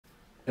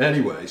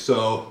Anyway,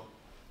 so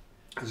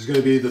this is going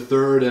to be the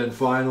third and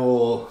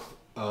final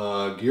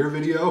gear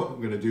video. I'm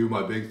going to do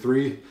my big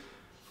three.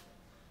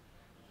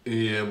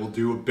 And we'll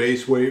do a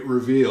base weight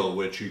reveal,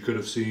 which you could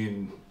have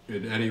seen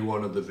in any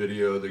one of the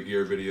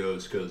gear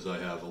videos, because I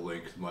have a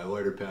link to my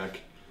lighter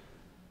pack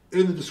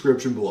in the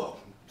description below.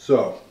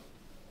 So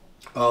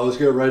let's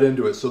get right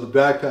into it. So the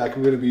backpack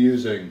I'm going to be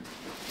using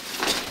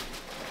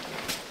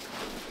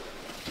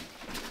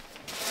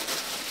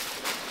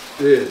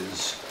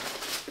is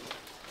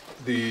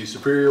the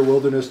Superior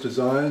Wilderness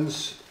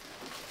Designs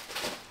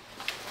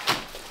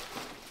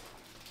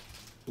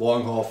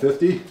Long Haul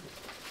 50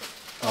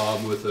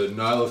 with a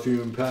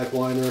Nylofume pack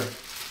liner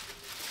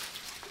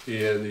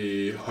and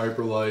the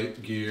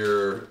Hyperlight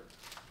Gear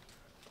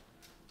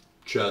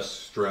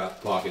chest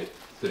strap pocket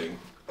thing.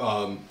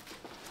 I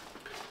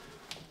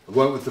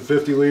went with the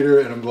 50 liter,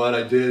 and I'm glad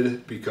I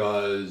did,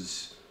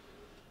 because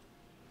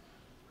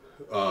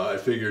I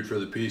figured for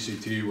the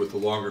PCT with the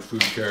longer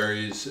food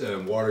carries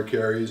and water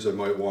carries, I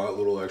might want a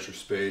little extra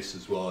space,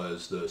 as well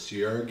as the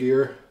Sierra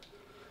gear.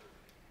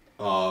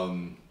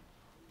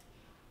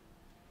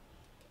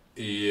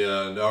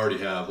 And I already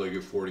have like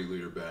a 40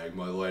 liter bag,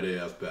 my light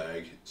AF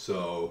bag,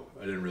 so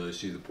I didn't really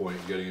see the point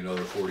in getting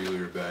another 40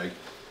 liter bag.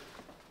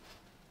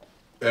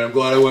 And I'm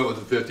glad I went with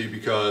the 50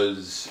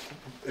 because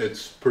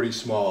it's pretty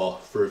small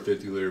for a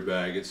 50 liter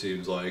bag, it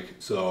seems like.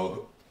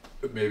 So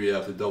maybe I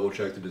have to double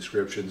check the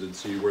descriptions and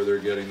see where they're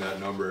getting that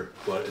number,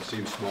 but it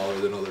seems smaller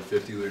than other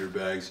 50 liter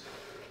bags.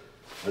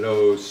 I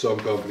know some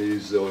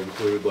companies, they'll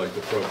include like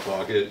the front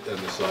pocket and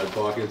the side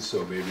pockets,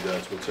 so maybe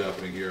that's what's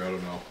happening here, I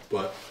don't know.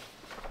 But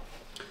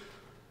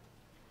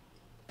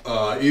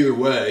either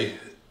way,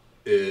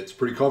 it's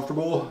pretty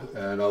comfortable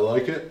and I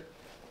like it.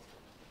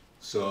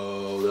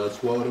 So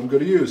that's what I'm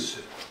going to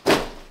use.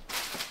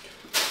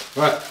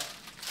 Alright,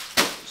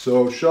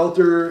 so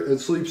shelter and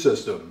sleep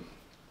system.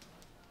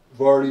 I've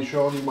already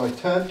shown you my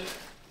tent.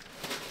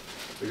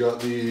 I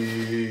got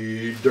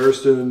the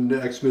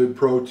Durston X-Mid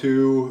Pro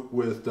 2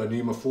 with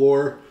Dyneema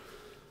floor.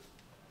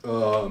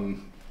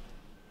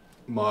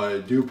 My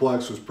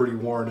duplex was pretty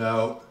worn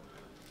out,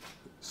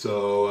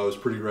 so I was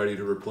pretty ready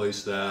to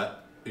replace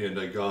that. And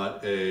I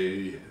got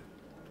a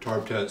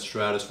Tarp Tent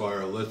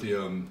Stratusfire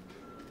Lithium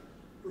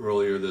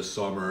earlier this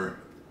summer,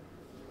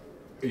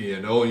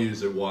 and I only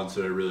used it once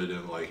and I really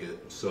didn't like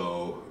it,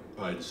 so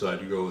I decided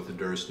to go with the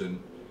Durston.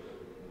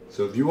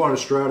 So if you want a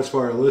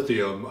Stratusfire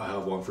Lithium, I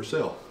have one for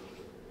sale.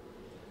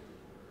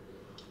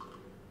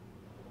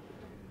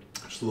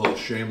 Just a little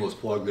shameless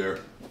plug there.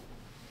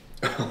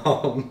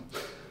 But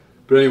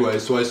anyway,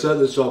 so I set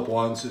this up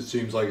once. It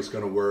seems like it's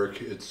going to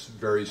work. It's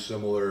very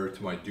similar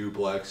to my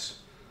duplex,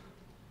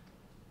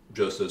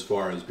 just as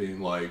far as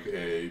being like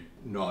a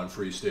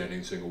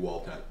non-freestanding single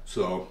wall tent.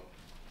 So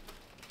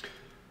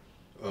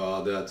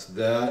that's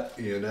that,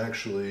 and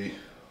actually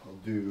I'll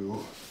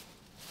do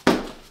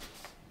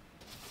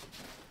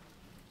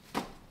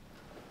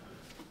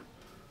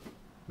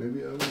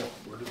maybe I won't.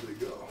 Where did they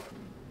go?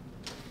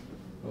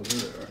 Oh, there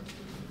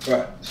they are.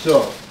 Alright,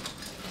 so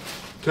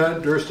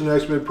tent, Durston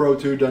X-Mid Pro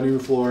 2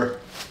 Dyneema floor.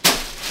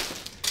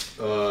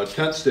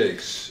 Tent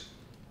stakes.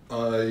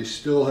 I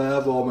still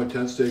have all my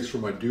tent stakes for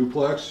my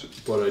duplex,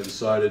 but I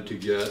decided to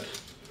get,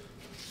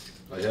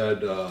 I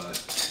had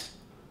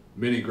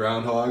mini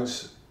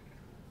groundhogs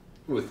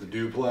with the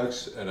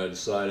duplex, and I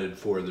decided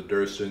for the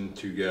Durston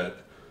to get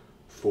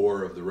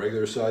 4 of the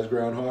regular size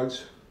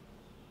groundhogs.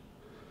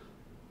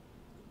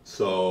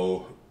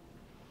 So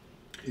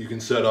you can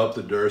set up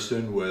the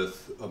Durston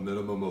with a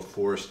minimum of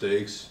 4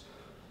 stakes,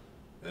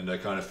 and I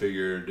kind of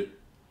figured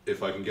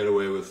if I can get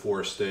away with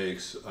 4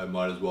 stakes, I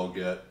might as well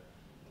get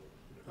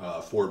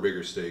 4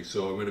 bigger stakes.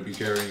 So I'm going to be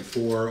carrying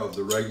 4 of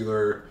the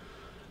regular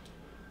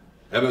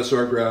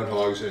MSR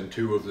groundhogs and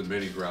 2 of the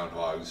mini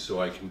groundhogs.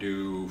 So I can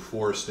do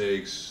 4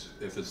 stakes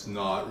if it's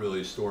not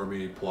really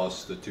stormy,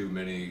 plus the 2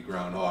 mini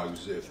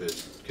groundhogs if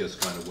it gets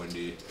kind of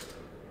windy.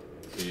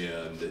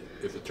 And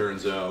if it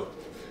turns out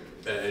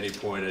at any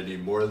point I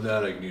need more than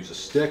that, I can use a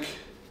stick.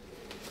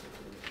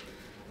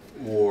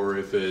 Or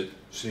if it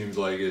seems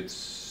like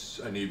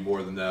I need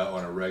more than that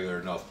on a regular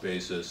enough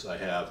basis, I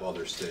have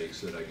other stakes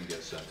that I can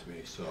get sent to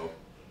me. So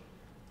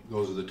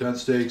those are the tent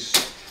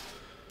stakes.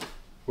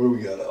 What do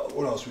we got?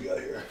 What else we got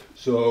here?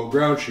 So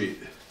ground sheet.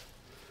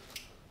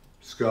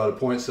 It's got a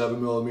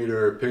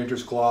 0.7mm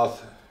painter's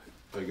cloth.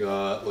 I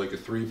got like a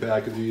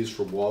 3-pack of these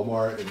from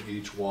Walmart, and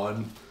each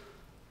one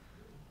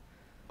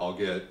I'll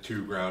get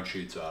 2 ground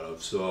sheets out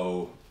of.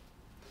 So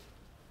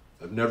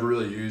I've never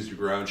really used a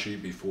ground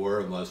sheet before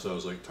unless I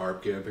was like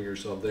tarp camping or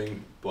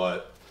something,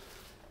 but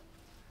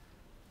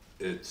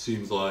it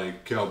seems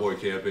like cowboy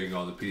camping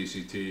on the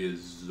PCT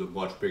is a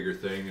much bigger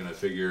thing, and I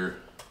figure,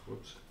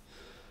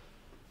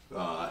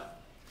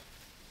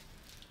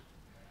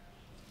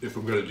 if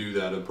I'm going to do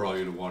that, I'm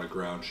probably going to want a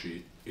ground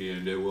sheet,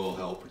 and it will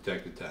help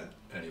protect the tent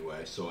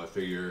anyway. So I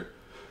figure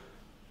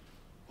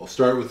I'll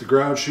start with the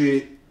ground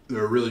sheet.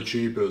 They're really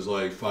cheap. It was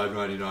like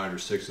 $5.99 or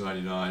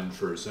 $6.99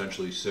 for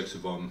essentially 6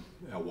 of them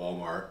at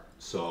Walmart.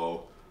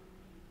 So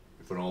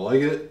if I don't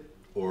like it,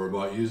 or I'm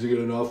not using it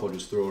enough, I'll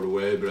just throw it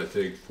away. But I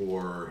think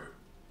for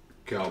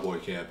cowboy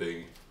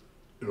camping,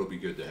 it'll be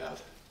good to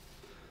have.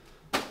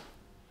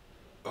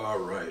 All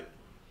right,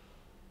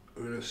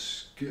 I'm gonna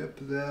skip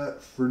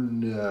that for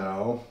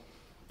now.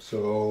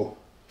 So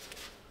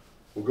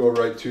we'll go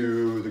right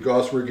to the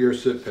Gossamer Gear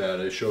sit pad.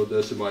 I showed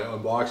this in my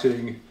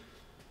unboxing,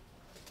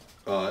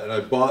 and I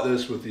bought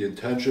this with the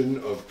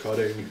intention of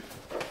cutting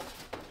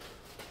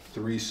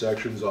 3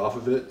 sections off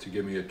of it to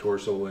give me a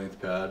torso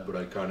length pad, but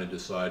I kind of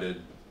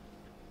decided,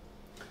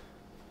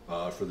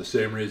 for the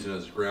same reason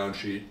as ground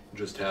sheet,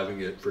 just having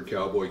it for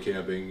cowboy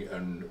camping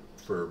and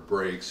for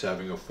brakes,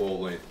 having a full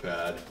length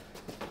pad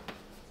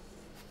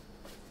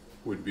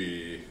would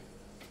be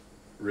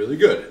really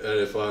good. And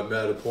if I'm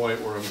at a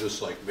point where I'm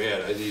just like,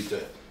 man, I need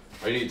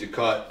to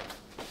cut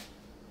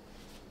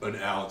an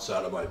ounce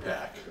out of my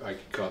pack, I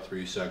could cut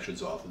 3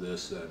 sections off of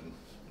this and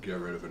get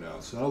rid of an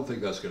ounce. I don't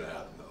think that's gonna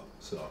happen though.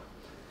 So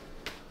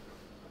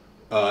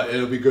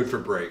it'll be good for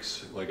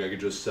brakes. Like I could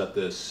just set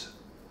this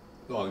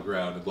on the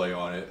ground and lay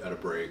on it at a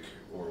brake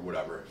or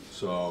whatever.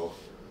 So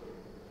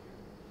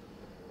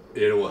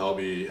it will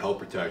help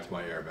protect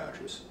my air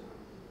mattress.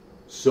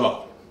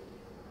 So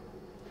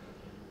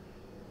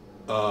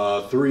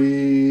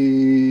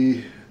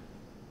 3,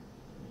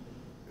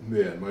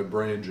 man, my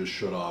brain just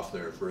shut off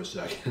there for a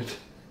second.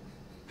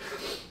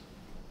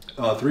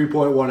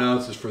 3.1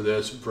 ounces for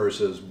this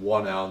versus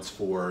 1 ounce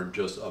for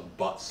just a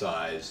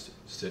butt-sized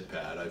sit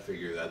pad. I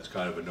figure that's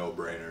kind of a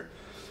no-brainer.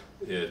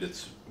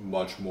 It's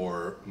much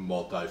more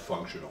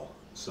multifunctional.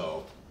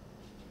 So,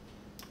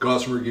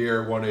 Gossamer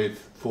Gear 1/8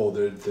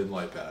 folded thin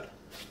light pad.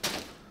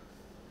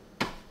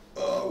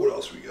 What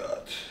else we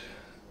got?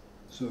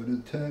 So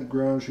the tent,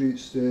 ground sheet,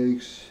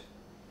 stakes.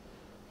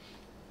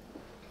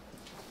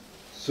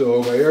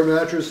 So my air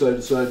mattress, I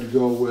decided to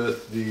go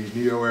with the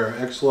Neo Air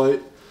X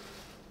Lite.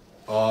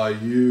 I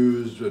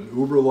used an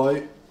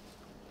Uberlite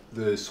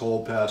this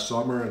whole past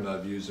summer, and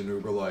I've used an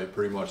Uberlite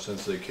pretty much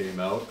since they came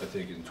out. I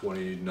think in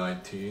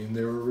 2019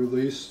 they were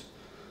released.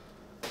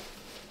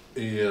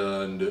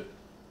 And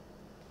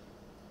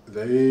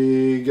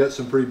they get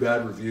some pretty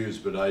bad reviews,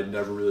 but I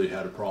never really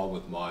had a problem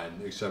with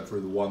mine, except for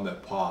the one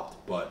that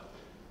popped. But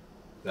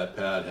that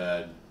pad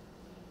had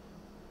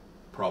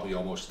probably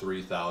almost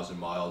 3,000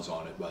 miles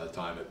on it by the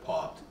time it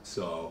popped.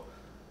 So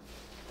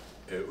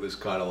it was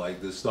kind of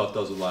like, this stuff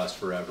doesn't last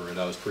forever, and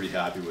I was pretty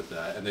happy with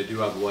that. And they do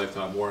have a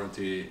lifetime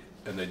warranty,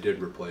 and they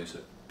did replace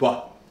it.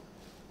 But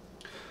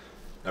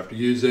after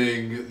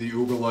using the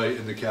Uberlite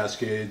and the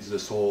Cascades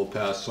this whole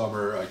past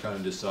summer, I kind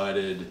of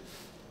decided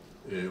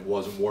it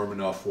wasn't warm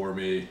enough for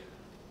me,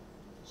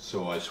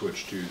 so I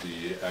switched to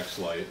the X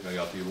Lite, and I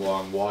got the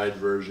long wide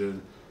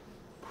version.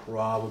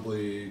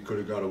 Probably could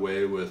have got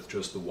away with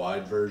just the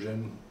wide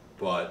version,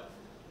 but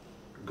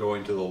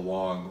going to the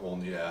long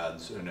only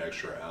adds an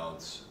extra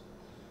ounce.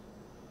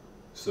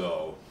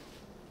 So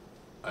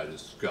I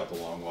just got the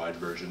long wide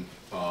version.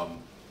 So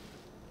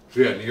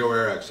yeah, Neo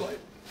Air X Lite.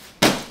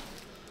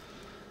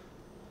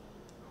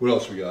 What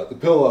else we got? The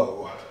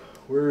pillow.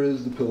 Where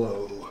is the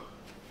pillow?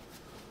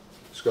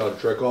 It's got a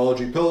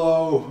Trekology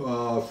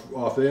pillow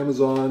off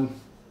Amazon.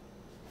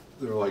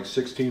 They're like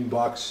 16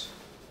 bucks.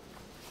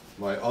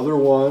 My other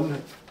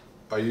one,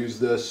 I used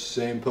this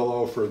same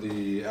pillow for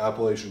the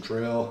Appalachian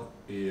Trail,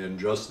 and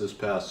just this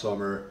past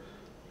summer,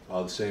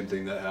 the same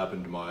thing that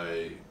happened to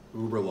my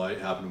Uberlite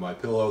happened to my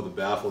pillow. The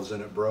baffles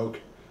in it broke,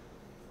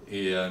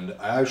 and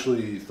I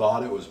actually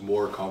thought it was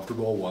more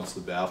comfortable once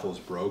the baffles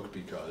broke,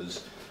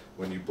 because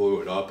when you blew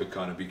it up, it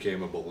kind of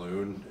became a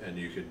balloon, and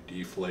you could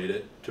deflate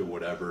it to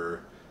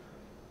whatever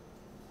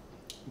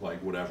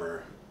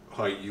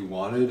height you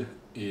wanted,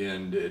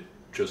 and it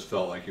just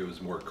felt like it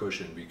was more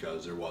cushioned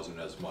because there wasn't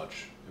as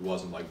much, it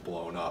wasn't like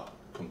blown up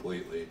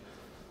completely.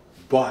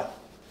 But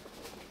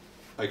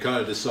I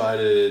kind of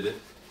decided,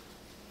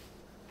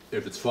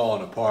 if it's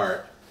falling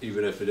apart,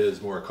 even if it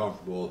is more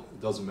comfortable,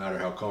 it doesn't matter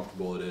how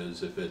comfortable it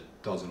is if it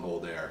doesn't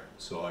hold air.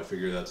 So I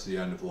figure that's the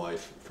end of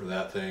life for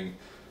that thing,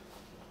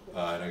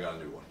 and I got a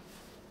new one.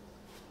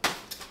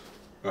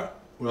 All right,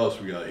 what else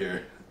we got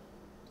here?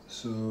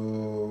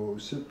 So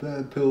sit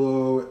pad,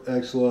 pillow,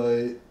 X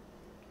Lite,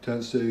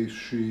 tent stake,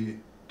 sheet,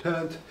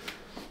 tent.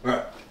 All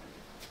right,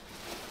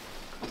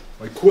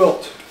 my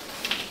quilt.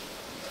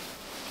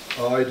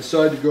 I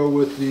decided to go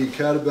with the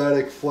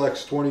Katabatic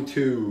Flex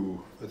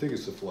 22. I think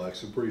it's the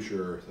Flex, I'm pretty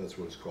sure that's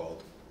what it's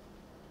called.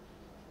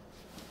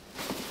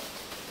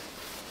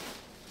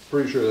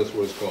 Pretty sure that's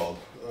what it's called.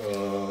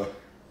 I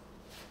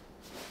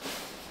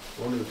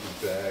wonder if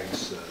the bag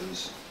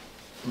says,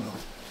 well,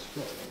 it's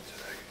probably on the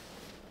tag.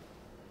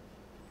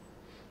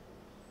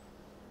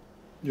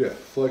 Yeah,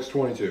 Flex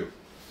 22.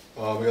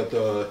 We got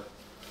the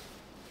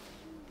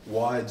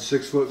wide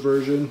 6-foot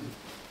version.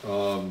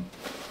 I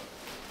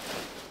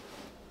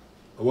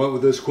went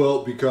with this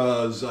quilt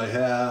because I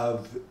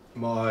have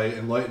my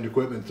Enlightened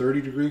Equipment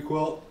 30-degree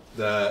quilt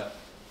that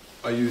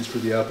I used for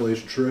the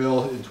Appalachian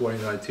Trail in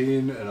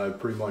 2019, and I've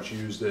pretty much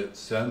used it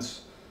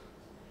since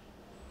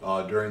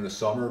during the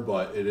summer,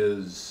 but it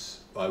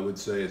is, I would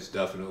say it's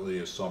definitely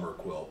a summer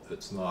quilt.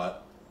 It's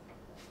not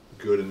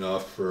good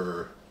enough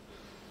for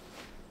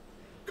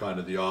kind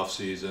of the off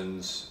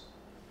seasons.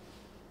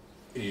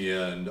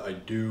 And I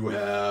do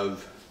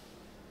have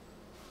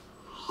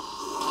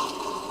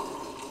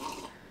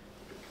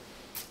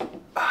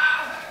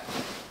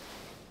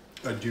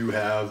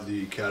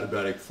the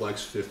Catabatic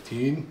Flex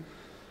 15,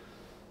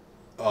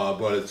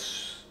 but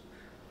it's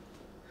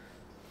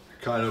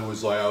kind of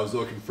was like I was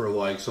looking for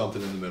like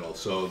something in the middle.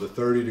 So the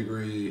 30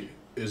 degree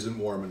isn't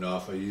warm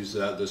enough. I used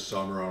that this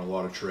summer on a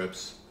lot of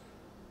trips,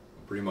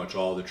 pretty much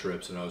all the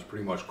trips, and I was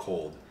pretty much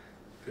cold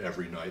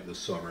every night this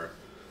summer.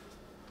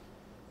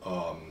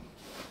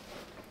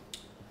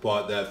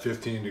 But that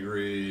 15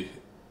 degree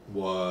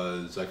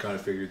was, I kind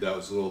of figured that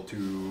was a little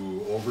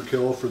too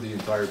overkill for the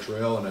entire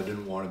trail, and I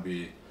didn't want to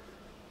be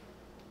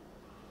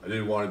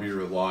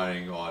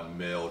relying on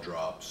mail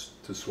drops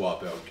to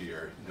swap out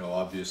gear. You know,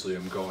 obviously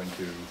I'm going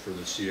to for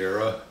the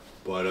Sierra,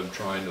 but I'm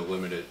trying to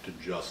limit it to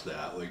just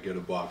that. Like, get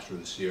a box for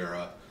the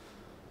Sierra,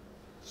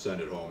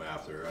 send it home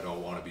after. I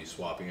don't want to be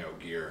swapping out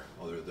gear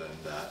other than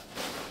that.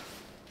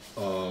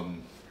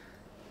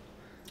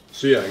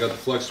 So yeah, I got the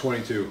Flex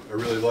 22. I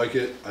really like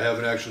it. I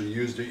haven't actually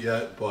used it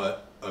yet,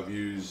 but I've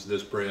used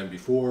this brand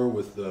before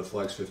with the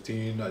Flex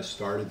 15. I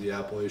started the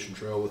Appalachian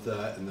Trail with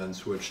that and then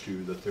switched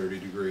to the 30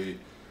 degree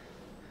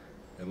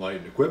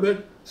Enlightened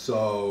equipment.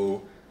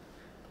 So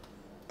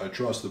I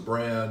trust the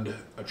brand,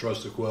 I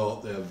trust the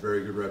quilt. They have a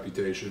very good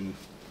reputation.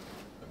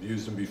 I've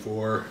used them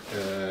before,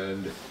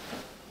 and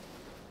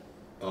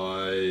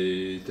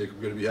I think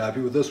I'm going to be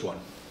happy with this one.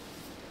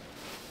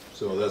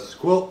 So that's the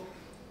quilt.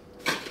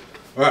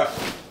 All right.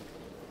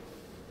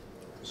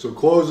 So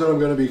clothes that I'm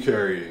going to be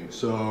carrying.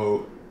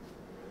 So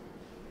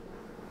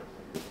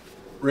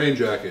rain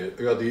jacket.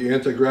 I got the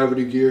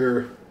anti-gravity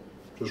gear,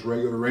 just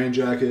regular rain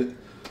jacket.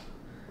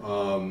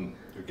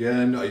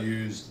 Again, I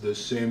used this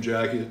same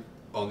jacket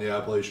on the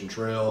Appalachian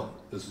Trail.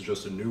 This is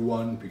just a new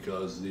one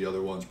because the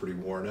other one's pretty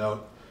worn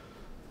out.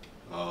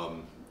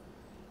 I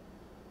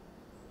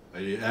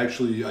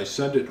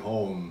sent it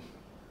home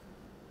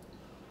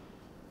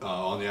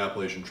on the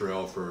Appalachian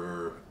Trail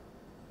for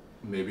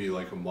maybe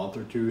like a month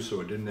or two,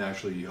 so it didn't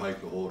actually hike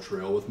the whole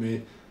trail with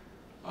me.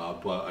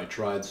 But I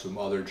tried some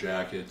other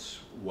jackets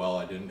while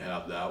I didn't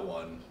have that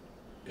one,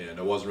 and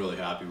I wasn't really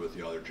happy with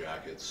the other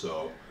jackets.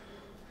 So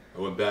I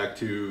went back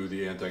to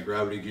the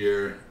anti-gravity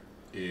gear,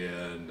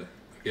 and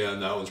again,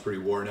 that one's pretty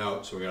worn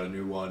out, so I got a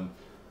new one.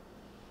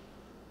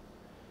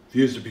 I've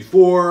used it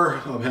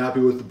before. I'm happy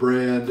with the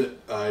brand.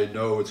 I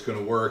know it's going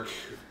to work,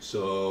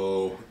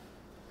 so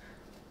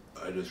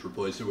I just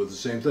replaced it with the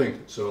same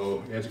thing.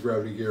 So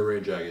anti-gravity gear,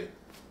 rain jacket.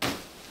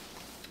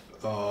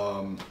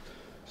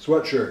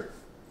 Sweatshirt.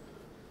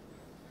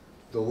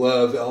 The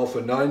Lev Alpha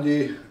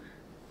 90.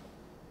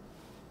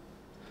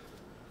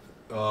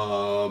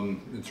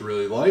 It's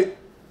really light.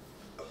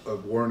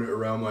 I've worn it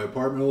around my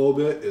apartment a little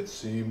bit. It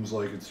seems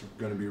like it's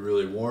going to be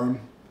really warm.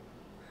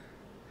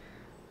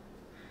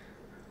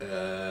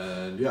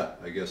 And yeah,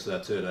 I guess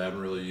that's it. I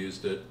haven't really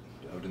used it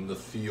out in the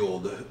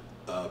field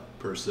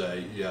per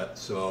se yet,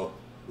 so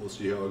we'll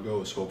see how it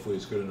goes. Hopefully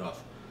it's good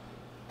enough.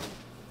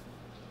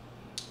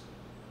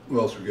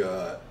 What else we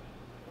got?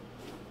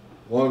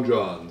 Long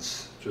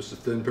johns. Just a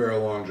thin pair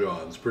of long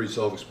johns. Pretty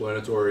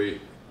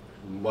self-explanatory.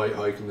 Might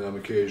hike in them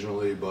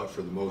occasionally, but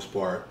for the most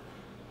part,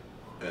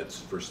 it's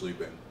for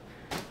sleeping.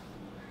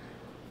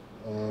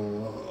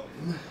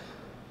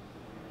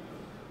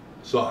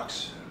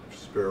 Socks.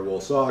 Just a pair of wool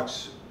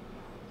socks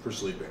for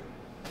sleeping.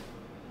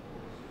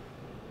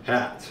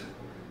 Hat.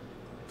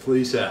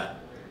 Fleece hat.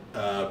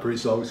 Pretty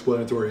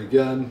self-explanatory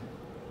again.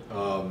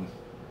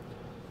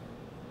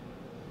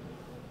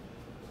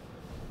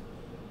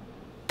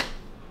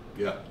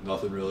 Yeah,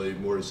 nothing really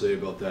more to say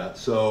about that.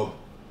 So,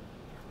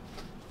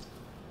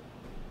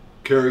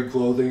 carrying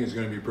clothing is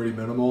going to be pretty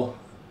minimal.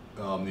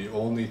 The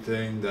only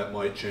thing that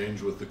might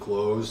change with the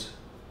clothes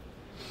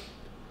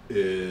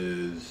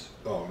is,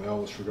 oh, I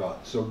almost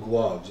forgot. So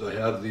gloves, I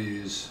have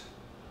these.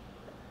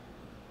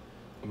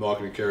 I'm not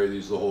going to carry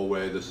these the whole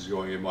way. This is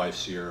going in my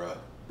Sierra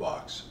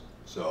box.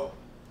 So,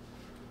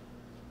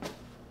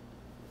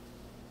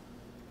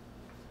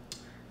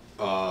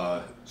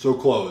 so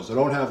clothes. I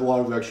don't have a lot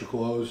of extra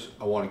clothes.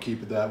 I want to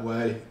keep it that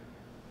way.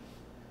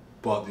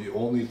 But the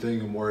only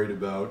thing I'm worried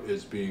about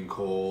is being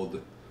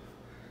cold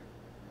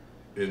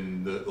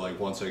in the, like,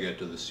 once I get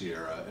to the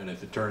Sierra. And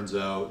if it turns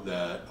out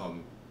that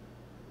I'm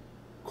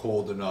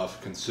cold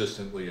enough,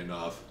 consistently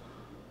enough,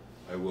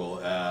 I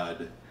will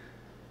add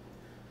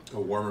a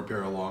warmer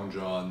pair of long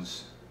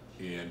johns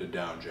and a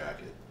down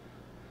jacket.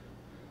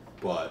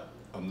 But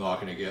I'm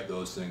not going to get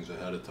those things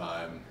ahead of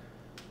time,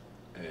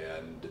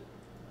 and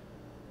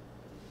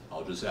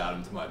I'll just add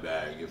them to my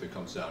bag if it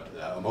comes down to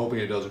that. I'm hoping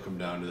it doesn't come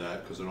down to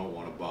that because I don't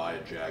want to buy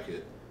a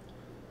jacket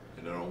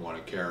and I don't want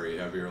to carry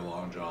heavier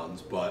long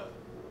johns, but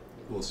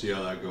we'll see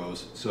how that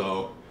goes.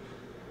 So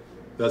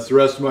that's the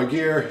rest of my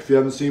gear. If you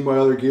haven't seen my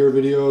other gear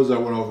videos, I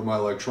went over my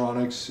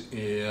electronics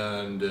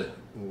and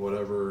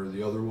whatever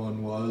the other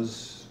one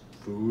was,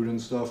 food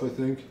and stuff, I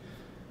think.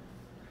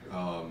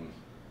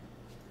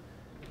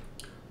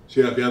 So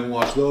yeah, if you haven't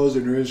watched those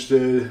and you're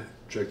interested,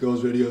 check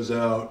those videos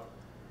out.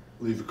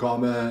 Leave a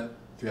comment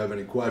if you have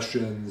any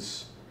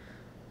questions.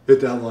 Hit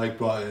that like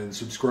button,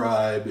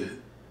 subscribe,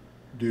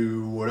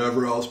 do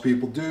whatever else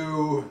people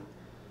do,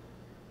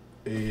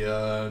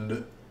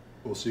 and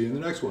we'll see you in the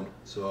next one.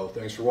 So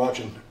thanks for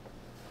watching.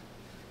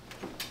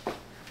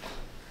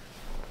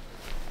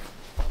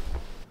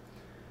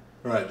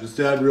 Alright, just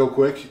to add real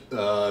quick,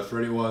 for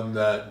anyone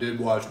that did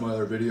watch my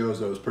other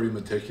videos, I was pretty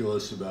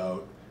meticulous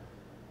about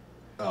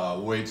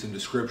weights and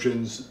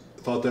descriptions.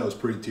 I thought that was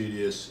pretty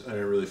tedious. I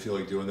didn't really feel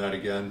like doing that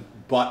again,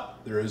 but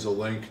there is a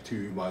link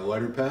to my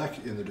lighter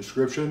pack in the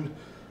description.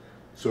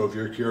 So if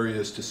you're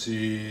curious to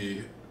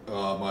see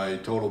my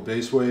total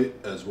base weight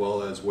as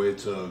well as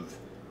weights of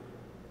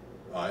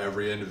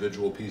every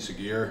individual piece of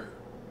gear,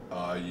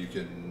 you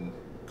can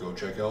go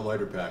check out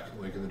lighter pack,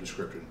 link in the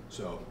description.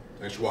 So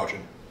thanks for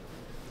watching.